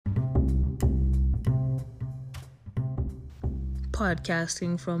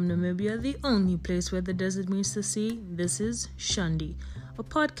podcasting from Namibia, the only place where the desert meets the sea. This is Shandi, a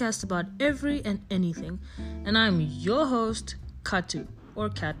podcast about every and anything. And I'm your host, Katu, or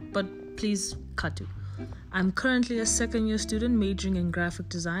Kat, but please Katu. I'm currently a second-year student majoring in graphic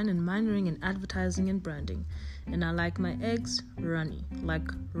design and minoring in advertising and branding. And I like my eggs runny, like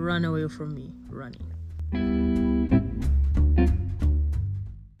run away from me, runny.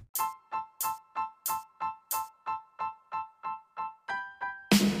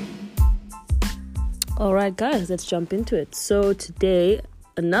 Alright guys, let's jump into it. So today,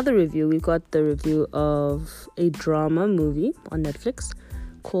 another review. We got the review of a drama movie on Netflix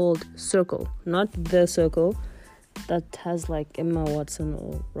called Circle. Not The Circle that has like Emma Watson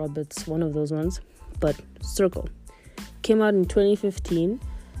or Roberts, one of those ones, but Circle. Came out in 2015.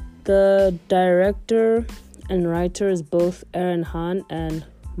 The director and writer is both Aaron Hahn and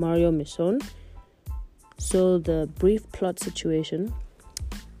Mario Michon. So the brief plot situation.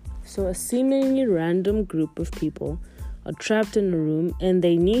 So a seemingly random group of people are trapped in a room and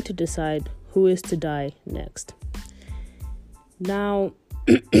they need to decide who is to die next. Now,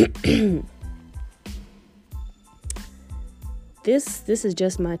 this is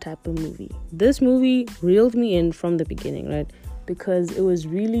just my type of movie. This movie reeled me in from the beginning, right? Because it was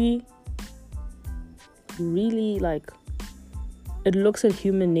really like, it looks at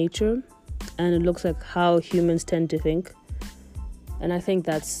human nature and it looks like how humans tend to think. And I think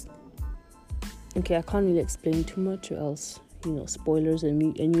that's okay. I can't really explain too much or else, spoilers,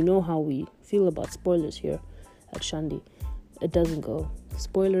 and you know how we feel about spoilers here at Shandi. It doesn't go.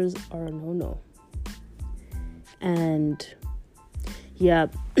 Spoilers are a no-no. And yeah,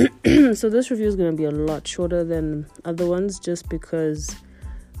 so this review is going to be a lot shorter than other ones just because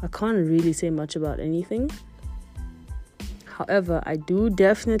I can't really say much about anything. However, I do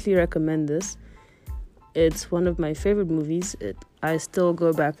definitely recommend this. It's one of my favorite movies. I still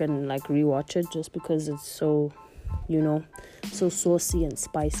go back and like rewatch it just because it's so, so saucy and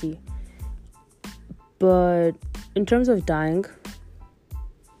spicy. But in terms of dying,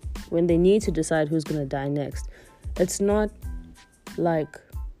 when they need to decide who's going to die next, it's not like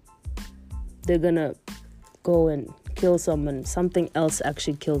they're going to go and kill someone. Something else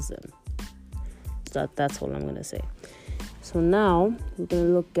actually kills them. So that's all I'm going to say. So now we're going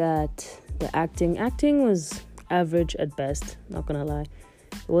to look at the acting. Acting was average at best, not gonna lie.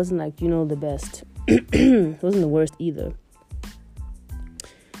 It wasn't like, the best. It wasn't the worst either.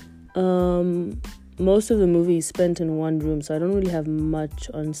 Most of the movie is spent in one room, so I don't really have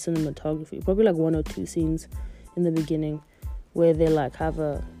much on cinematography. Probably like one or two scenes in the beginning where they like have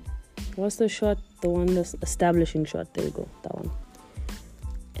what's the shot? The one that's establishing shot. There you go, that one.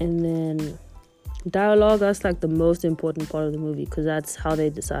 And then dialogue, that's like the most important part of the movie because that's how they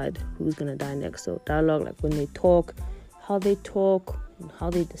decide who's gonna die next. So dialogue, like when they talk, how they talk,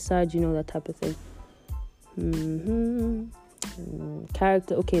 how they decide, that type of thing.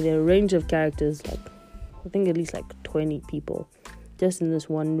 Character, okay, there are a range of characters, like I think at least like 20 people just in this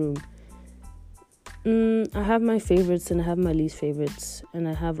one room. I have my favorites and I have my least favorites and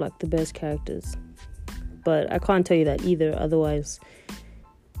I have like the best characters, but I can't tell you that either, otherwise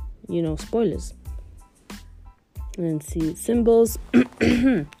spoilers. And then see, symbols.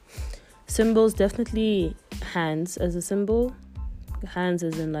 Symbols, definitely hands as a symbol. Hands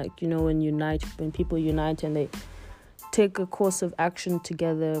as in like, when people unite and they take a course of action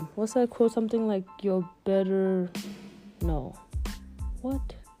together. What's that quote? Something like, you're better... No.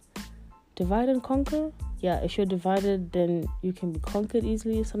 What? Divide and conquer? Yeah, if you're divided, then you can be conquered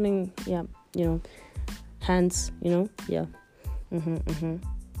easily. Something, yeah, hands, yeah.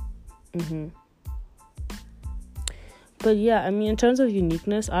 But yeah, in terms of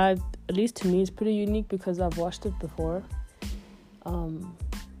uniqueness, at least to me, it's pretty unique because I've watched it before. And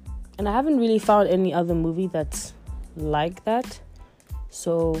I haven't really found any other movie that's like that.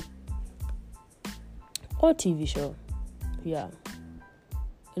 So, or TV show. Yeah.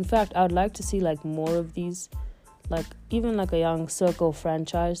 In fact, I would like to see like more of these, like even like a Young Circle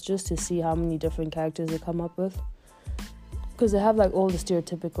franchise, just to see how many different characters they come up with. Because they have like all the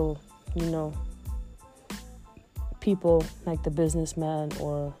stereotypical, people like the businessman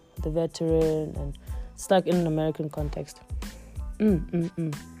or the veteran, and it's like in an American context.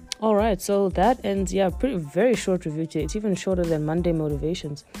 All right, so that ends very short review today. It's even shorter than Monday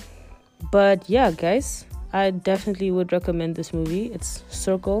Motivations, but yeah guys, I definitely would recommend this movie. It's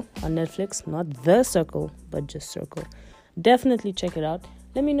Circle on Netflix, not The Circle, but just Circle. Definitely check it out.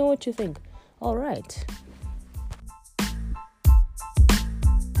 Let me know what you think. All right.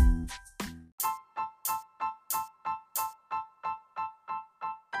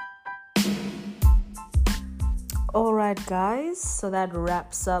 Alright, guys, so that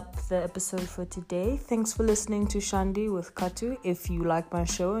wraps up the episode for today. Thanks for listening to Shandi with Katu. If you like my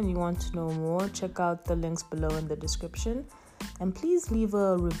show and you want to know more, check out the links below in the description. And please leave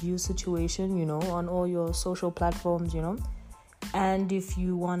a review situation, on all your social platforms, And if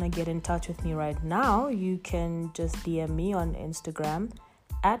you want to get in touch with me right now, you can just DM me on Instagram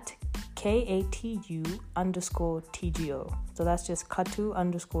at KATU_TGO. So that's just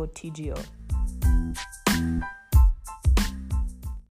Katu_TGO.